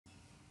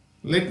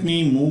let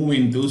me move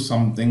into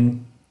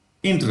something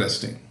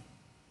interesting.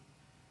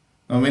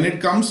 Now, when it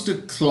comes to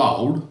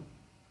cloud,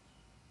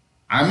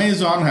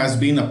 Amazon has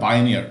been a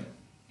pioneer.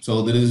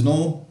 So there is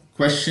no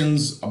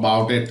questions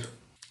about it.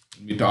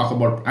 We talk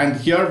about, and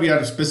here we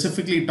are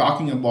specifically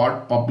talking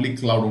about public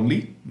cloud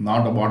only,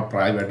 not about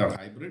private or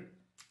hybrid.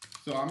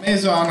 So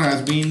Amazon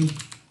has been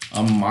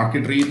a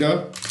market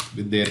leader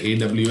with their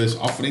AWS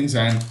offerings,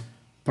 and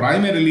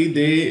primarily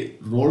they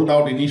rolled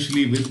out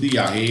initially with the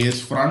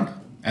IaaS front,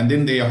 and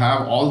then they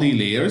have all the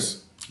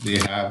layers. They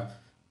have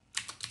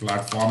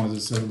platform as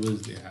a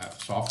service, they have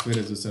software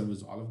as a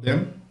service, all of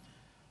them.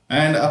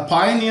 And a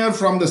pioneer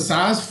from the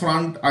SaaS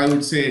front, I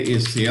would say,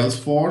 is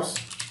Salesforce,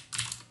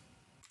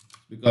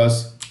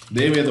 because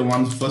they were the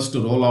ones first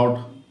to roll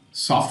out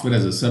software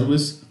as a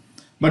service.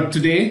 But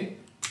today,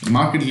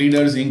 market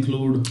leaders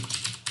include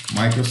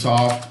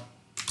Microsoft,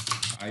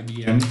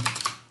 IBM,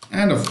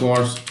 and of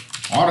course,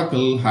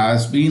 Oracle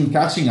has been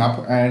catching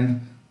up,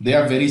 and they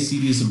are very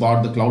serious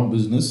about the cloud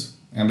business.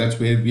 And that's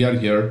where we are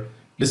here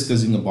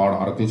discussing about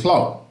Oracle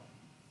Cloud.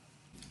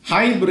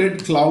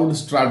 Hybrid cloud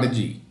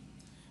strategy.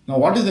 Now,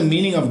 what is the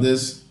meaning of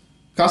this?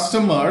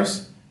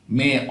 Customers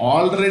may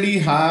already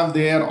have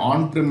their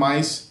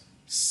on-premise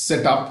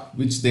setup,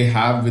 which they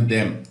have with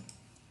them,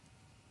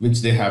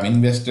 which they have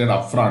invested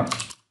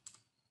upfront,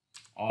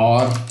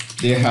 or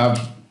they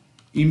have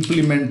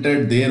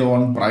implemented their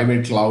own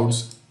private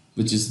clouds,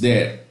 which is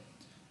there.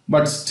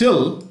 But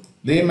still,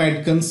 they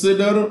might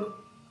consider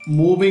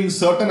moving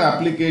certain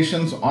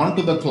applications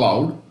onto the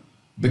cloud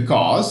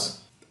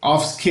because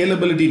of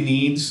scalability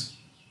needs,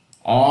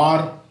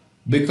 or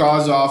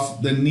because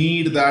of the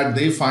need that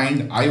they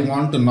find, I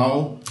want to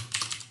now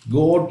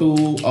go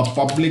to a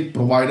public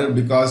provider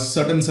because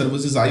certain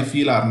services I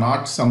feel are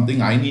not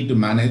something I need to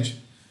manage.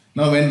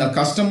 Now, when the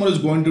customer is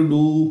going to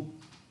do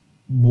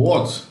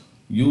both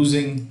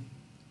using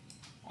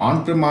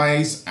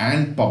on-premise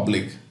and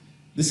public,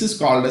 this is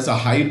called as a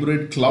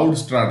hybrid cloud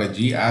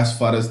strategy as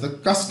far as the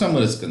customer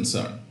is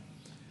concerned.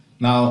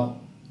 Now,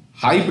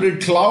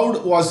 hybrid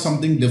cloud was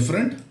something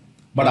different,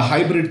 but a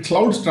hybrid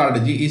cloud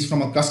strategy is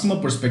from a customer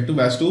perspective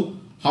as to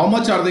how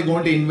much are they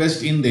going to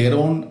invest in their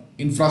own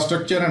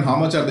infrastructure and how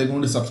much are they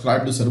going to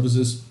subscribe to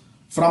services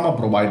from a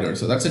provider.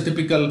 So that's a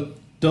typical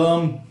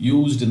term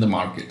used in the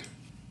market.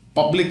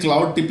 Public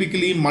cloud,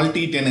 typically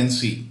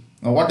multi-tenancy.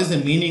 Now, what is the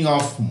meaning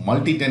of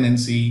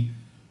multi-tenancy?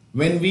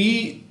 When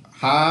we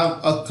have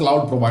a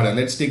cloud provider,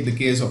 let's take the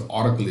case of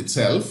Oracle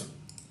itself.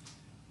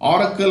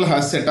 Oracle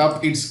has set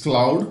up its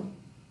cloud,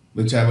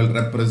 which I will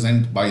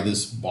represent by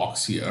this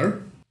box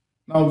here.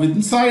 Now,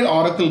 inside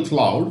Oracle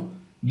Cloud,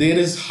 there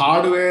is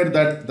hardware,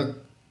 that the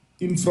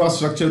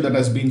infrastructure that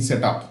has been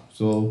set up.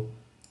 So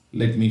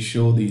let me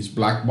show these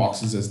black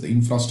boxes as the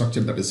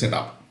infrastructure that is set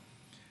up.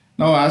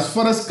 Now, as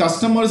far as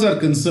customers are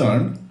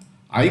concerned,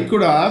 I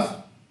could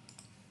have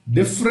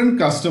different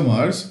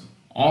customers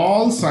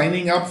all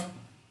signing up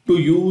to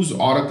use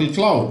Oracle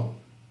Cloud.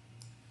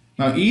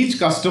 Now, each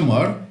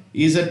customer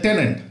is a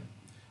tenant.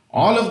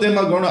 All of them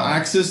are going to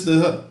access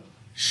the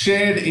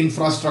shared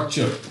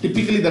infrastructure.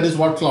 Typically, that is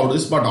what cloud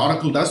is, but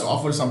Oracle does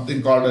offer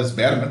something called as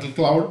bare metal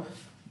cloud,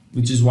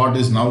 which is what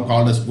is now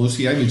called as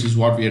OCI, which is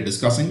what we are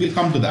discussing. We'll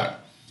come to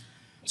that.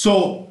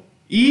 So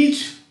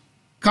each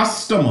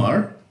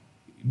customer,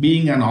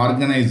 being an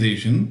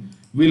organization,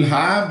 will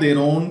have their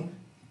own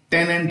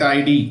tenant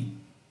ID.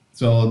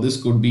 So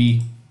this could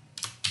be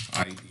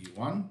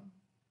ID1,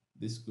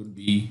 this could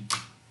be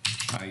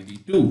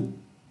ID2.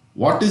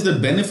 What is the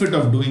benefit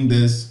of doing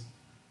this?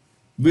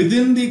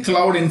 Within the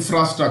cloud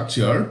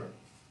infrastructure,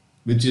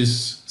 which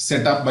is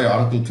set up by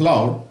Oracle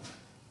Cloud,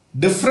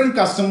 different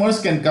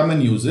customers can come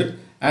and use it.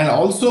 And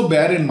also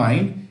bear in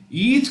mind,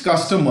 each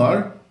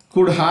customer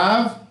could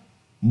have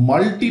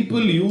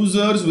multiple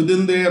users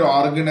within their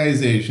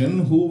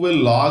organization who will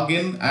log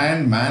in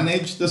and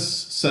manage the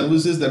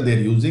services that they're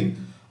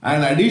using.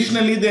 And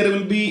additionally, there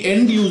will be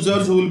end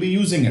users who will be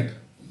using it.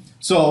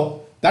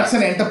 So that's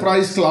an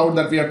enterprise cloud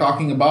that we are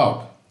talking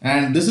about.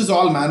 And this is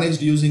all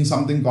managed using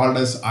something called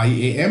as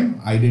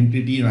IAM,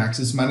 Identity and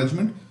Access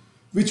Management,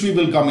 which we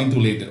will come into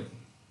later.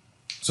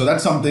 So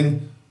that's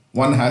something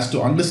one has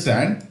to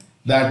understand,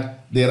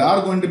 that there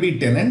are going to be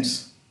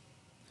tenants,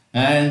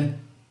 and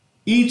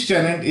each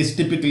tenant is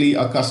typically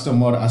a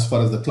customer as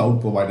far as the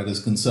cloud provider is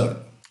concerned.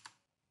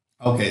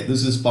 Okay,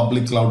 this is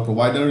public cloud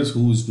providers,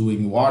 who is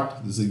doing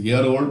what. This is a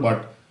year old,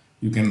 but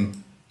you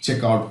can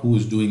check out who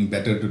is doing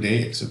better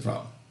today,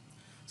 etc.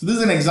 So this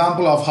is an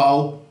example of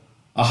how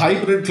a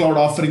hybrid cloud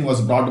offering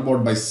was brought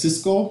about by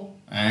Cisco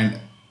and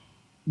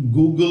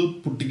Google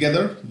put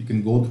together. You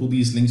can go through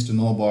these links to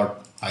know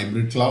about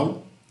hybrid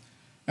cloud.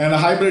 And a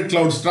hybrid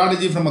cloud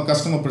strategy from a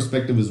customer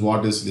perspective is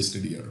what is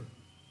listed here.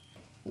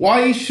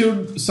 Why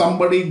should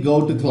somebody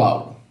go to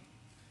cloud?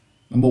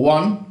 Number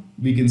one,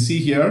 we can see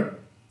here,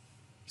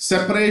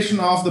 separation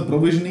of the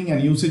provisioning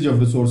and usage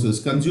of resources.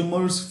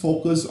 Consumers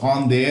focus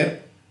on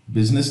their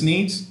business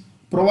needs.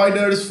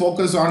 Providers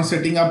focus on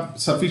setting up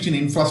sufficient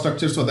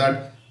infrastructure so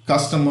that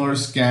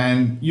customers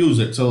can use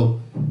it.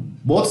 So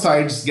both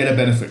sides get a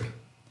benefit.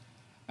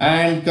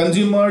 And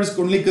consumers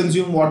only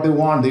consume what they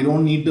want. They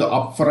don't need to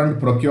upfront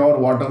procure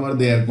whatever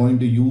they are going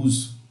to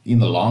use in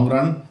the long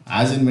run.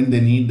 As and when they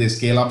need, they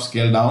scale up,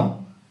 scale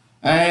down.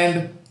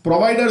 And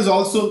providers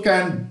also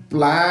can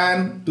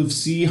plan to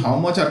see how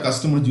much are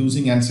customers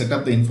using and set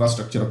up the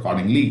infrastructure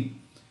accordingly.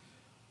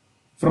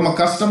 From a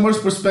customer's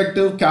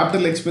perspective,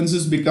 capital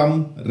expenses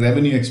become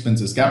revenue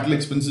expenses. Capital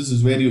expenses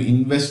is where you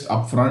invest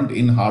upfront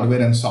in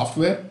hardware and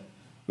software,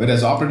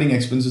 whereas operating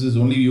expenses is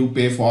only you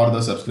pay for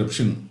the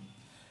subscription.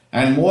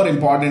 And more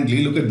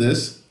importantly, look at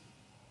this.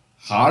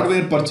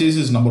 Hardware purchase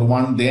is number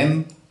one,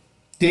 then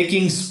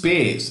taking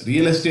space,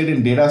 real estate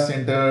in data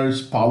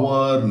centers,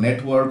 power,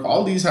 network,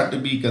 all these have to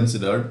be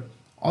considered.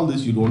 All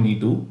this you don't need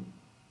to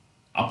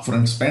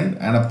upfront spend,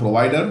 and a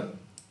provider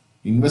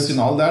invest in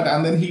all that,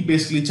 and then he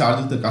basically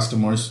charges the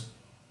customers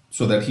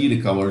so that he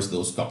recovers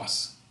those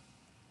costs.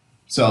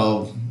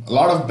 So a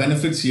lot of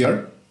benefits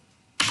here.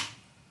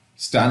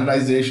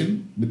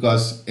 Standardization,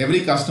 because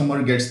every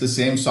customer gets the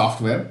same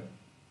software.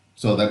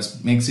 So that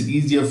makes it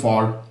easier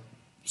for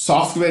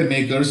software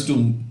makers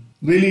to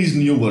release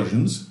new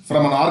versions.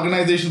 From an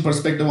organization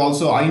perspective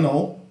also, I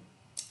know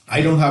I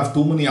don't have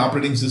too many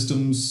operating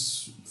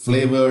systems,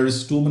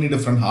 flavors, too many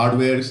different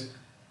hardwares.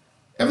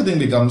 Everything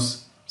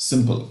becomes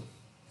simple.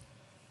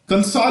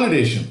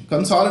 Consolidation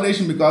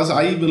because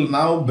I will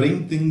now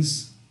bring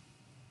things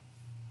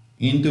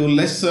into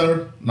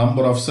lesser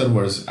number of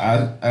servers.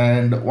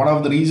 And one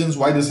of the reasons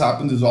why this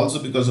happens is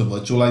also because of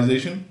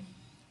virtualization.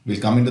 We'll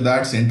come into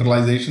that.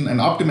 Centralization and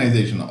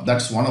optimization.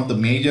 That's one of the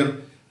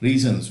major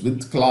reasons.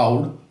 With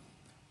cloud,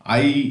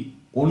 I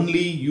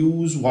only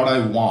use what I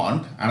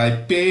want and I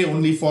pay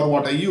only for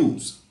what I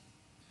use.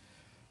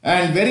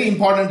 And very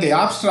importantly,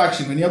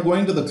 abstraction. When you're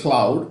going to the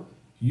cloud,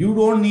 you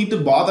don't need to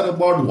bother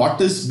about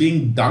what is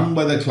being done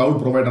by the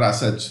cloud provider as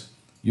such.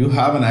 You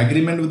have an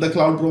agreement with the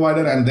cloud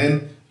provider and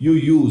then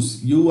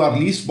you are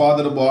least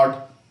bothered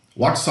about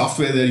what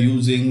software they're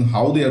using,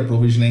 how they are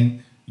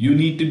provisioning. You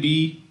need to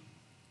be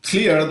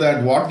clear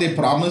that what they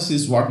promise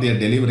is what they are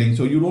delivering.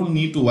 So you don't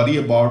need to worry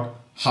about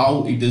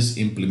how it is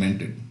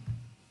implemented.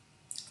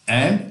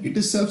 And it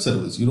is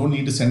self-service. You don't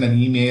need to send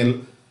an email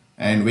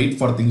and wait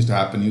for things to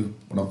happen.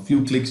 On a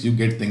few clicks, you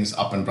get things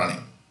up and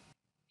running.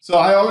 So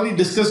I already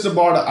discussed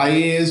about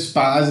IaaS,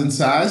 PaaS and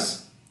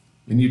SaaS.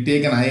 When you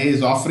take an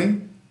IaaS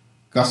offering,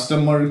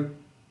 customer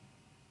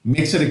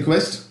makes a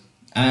request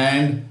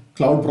and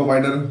cloud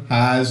provider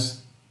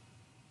has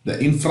the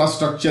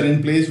infrastructure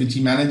in place which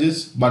he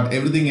manages, but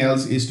everything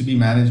else is to be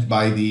managed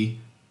by the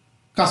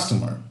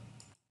customer.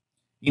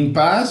 In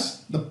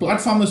PaaS, the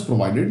platform is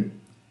provided.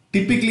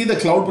 Typically, the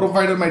cloud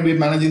provider might be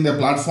managing the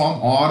platform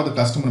or the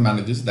customer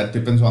manages. That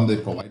depends on the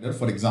provider.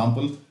 For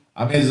example,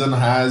 Amazon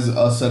has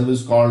a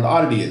service called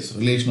RDS,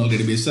 Relational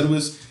Database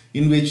Service,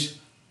 in which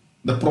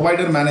the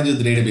provider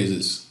manages the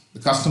databases. The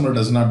customer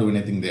does not do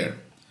anything there.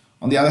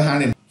 On the other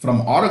hand,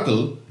 from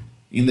Oracle,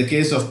 in the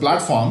case of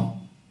platform,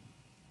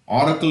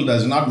 Oracle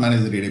does not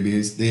manage the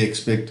database. They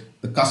expect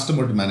the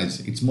customer to manage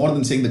it. It's more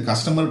than saying the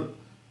customer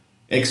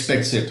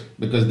expects it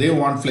because they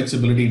want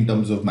flexibility in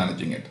terms of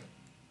managing it.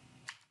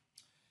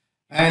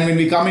 And when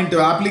we come into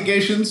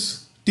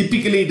applications,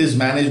 typically it is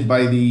managed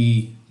by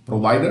the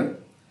provider,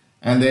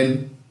 and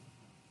then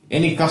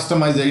any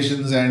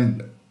customizations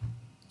and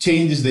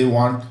changes they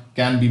want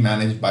can be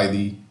managed by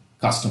the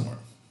customer.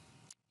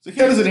 So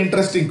here is an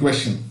interesting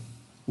question.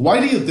 Why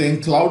do you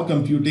think cloud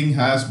computing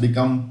has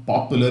become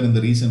popular in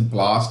the recent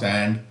past,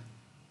 and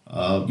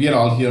we are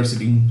all here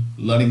sitting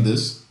learning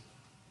this?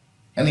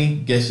 Any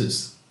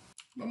guesses?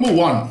 Number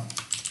one,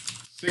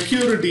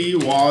 security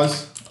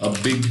was a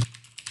big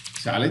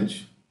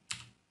challenge,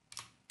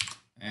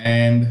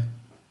 and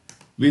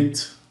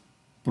with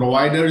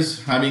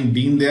providers having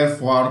been there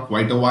for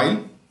quite a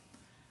while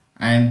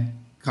and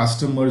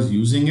customers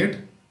using it,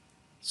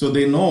 so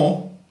they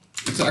know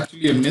it's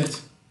actually a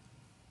myth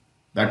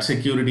that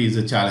security is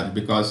a challenge,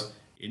 because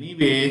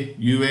anyway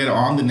you were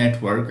on the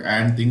network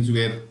and things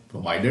were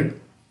provided,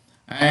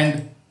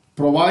 and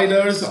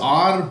providers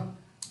are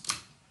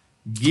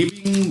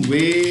giving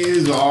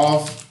ways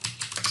of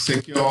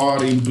secure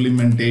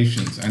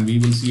implementations, and we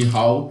will see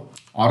how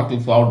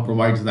Oracle Cloud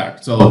provides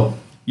that. So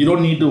you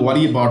don't need to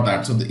worry about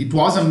that. So it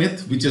was a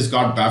myth which has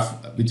got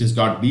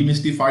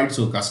demystified,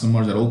 so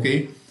customers are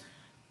okay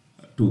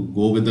to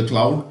go with the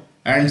cloud.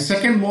 And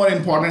second, more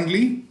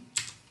importantly,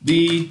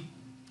 the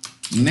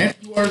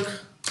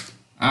network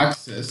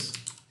access,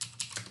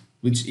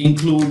 which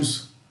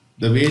includes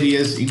the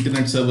various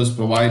internet service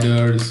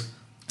providers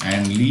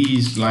and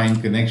leased line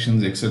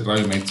connections,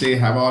 etc., you might say,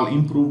 have all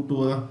improved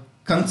to a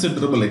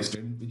considerable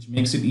extent, which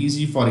makes it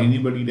easy for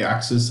anybody to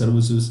access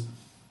services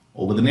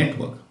over the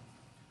network.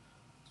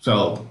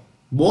 So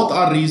both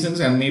are reasons,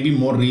 and maybe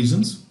more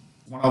reasons.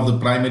 One of the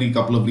primary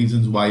couple of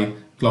reasons why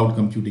cloud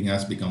computing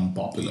has become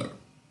popular.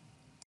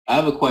 I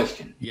have a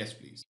question. Yes,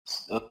 please.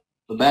 So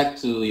back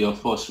to your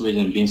first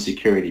reason being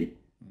security.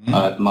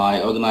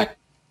 My organization,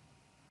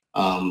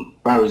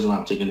 primary reason why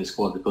I'm taking this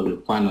course because we're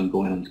planning on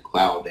going on the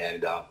cloud,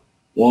 and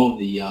one of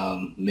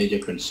the major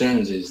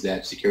concerns is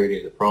that security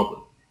is a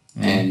problem.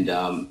 And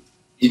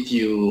if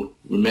you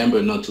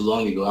remember not too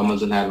long ago,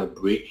 Amazon had a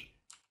breach,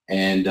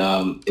 and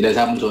it has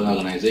happened to other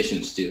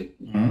organizations too.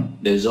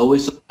 There's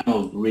always some kind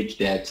of breach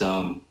that,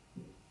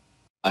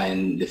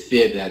 and the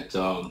fear that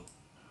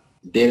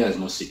data is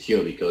not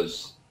secure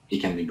because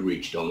it can be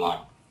breached online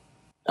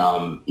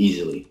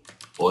easily,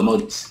 or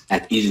not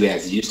as easily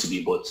as it used to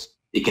be, but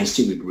it can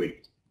still be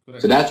breached.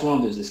 Correct. So that's one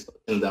of those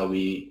discussions that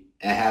we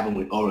are having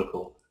with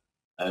Oracle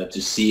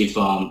to see if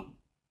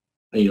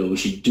we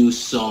should do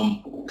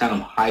some kind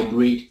of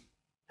hybrid,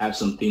 have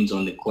some things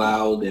on the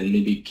cloud and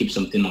maybe keep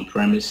something on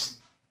premise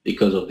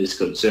because of this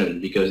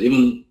concern. Because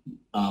even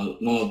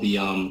one of the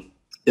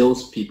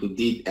sales people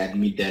did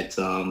admit that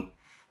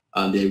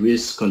there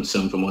is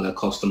concern from other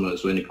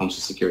customers when it comes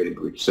to security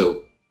breach.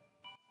 So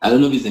I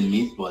don't know if it's a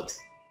myth, but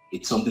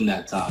it's something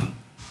that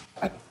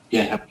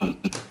happens.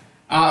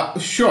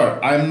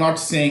 Sure, I'm not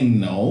saying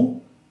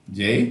no,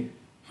 Jay,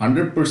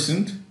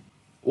 100%.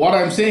 What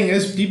I'm saying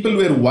is people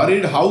were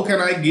worried, how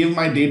can I give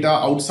my data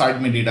outside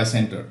my data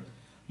center?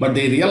 But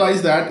they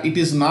realized that it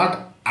is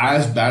not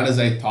as bad as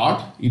I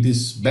thought. It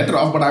is better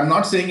off, but I'm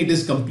not saying it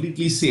is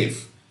completely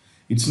safe.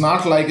 It's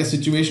not like a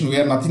situation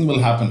where nothing will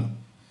happen.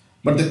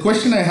 But the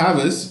question I have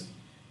is,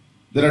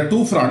 there are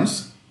two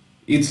fronts.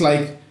 It's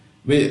like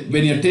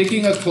when you're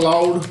taking a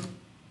cloud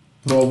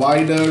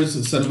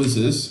provider's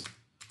services,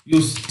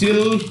 you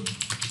still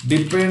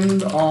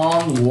depend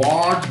on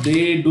what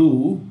they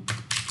do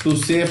to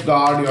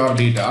safeguard your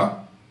data.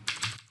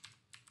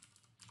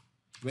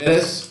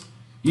 Whereas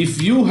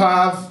if you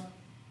have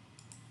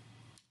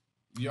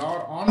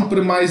your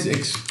on-premise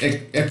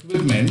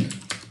equipment,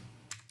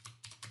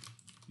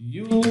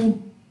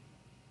 you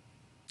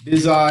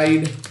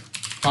decide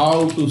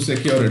how to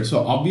secure it.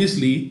 So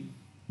obviously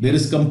there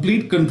is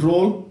complete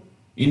control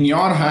in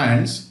your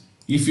hands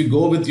if you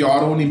go with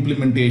your own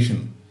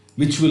implementation,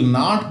 which will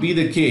not be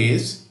the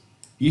case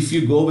if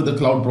you go with the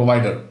cloud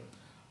provider.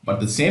 But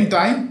at the same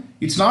time,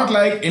 it's not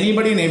like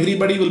anybody and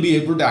everybody will be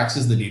able to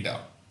access the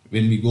data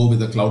when we go with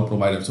the cloud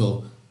provider.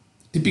 So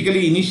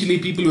typically, initially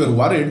people were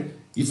worried,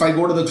 if I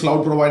go to the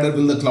cloud provider,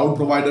 will the cloud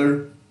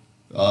provider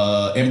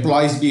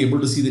employees be able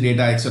to see the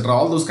data, etc.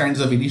 All those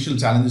kinds of initial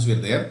challenges were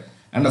there.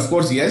 And of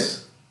course,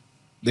 yes,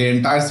 the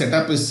entire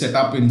setup is set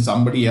up in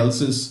somebody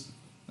else's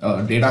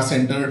data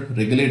center,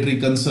 regulatory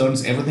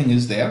concerns, everything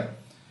is there.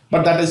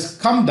 But that has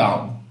come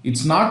down.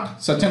 It's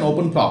not such an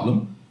open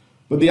problem.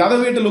 But the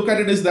other way to look at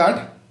it is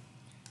that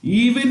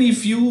even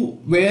if you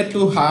were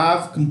to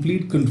have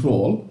complete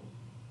control,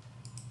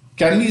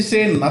 can we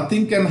say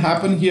nothing can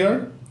happen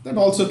here? That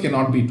also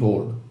cannot be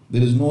told.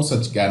 There is no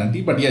such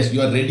guarantee. But yes,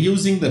 you are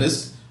reducing the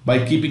risk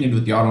by keeping it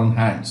with your own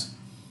hands.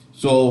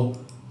 So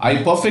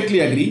I perfectly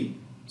agree.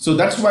 So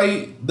that's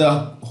why the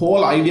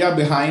whole idea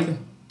behind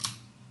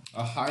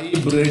a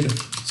hybrid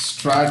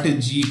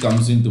strategy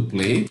comes into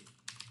play.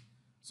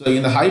 So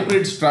in the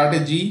hybrid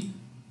strategy,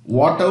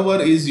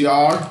 whatever is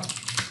your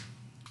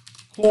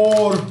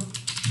core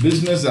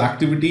business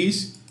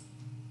activities,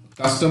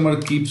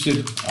 customer keeps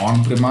it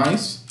on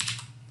premise,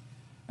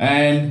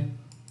 and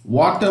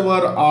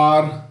whatever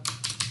are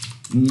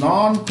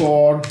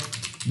non-core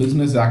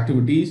business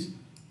activities,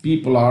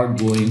 people are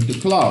going to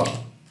cloud.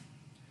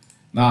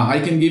 Now I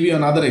can give you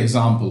another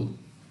example.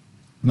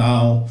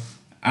 Now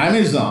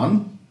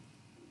Amazon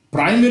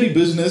primary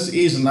business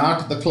is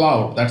not the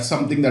cloud. That's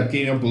something that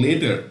came up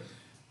later.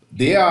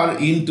 They are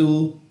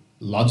into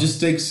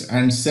logistics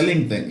and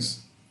selling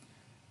things.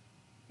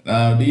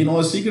 Do you know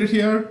a secret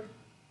here?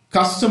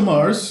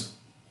 Customers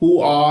who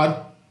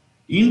are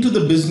into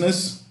the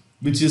business,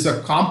 which is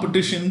a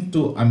competition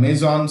to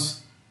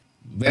Amazon's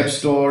web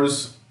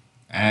stores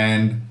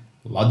and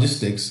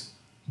logistics,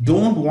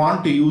 don't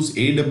want to use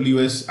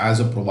AWS as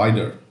a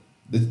provider.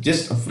 They're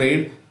just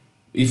afraid,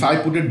 if I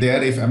put it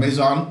there, if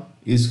Amazon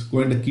is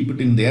going to keep it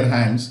in their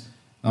hands,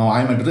 now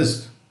I'm at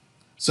risk.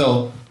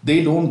 So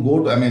they don't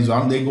go to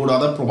Amazon, they go to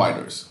other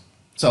providers.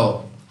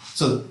 So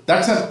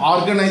that's an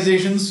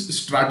organization's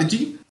strategy.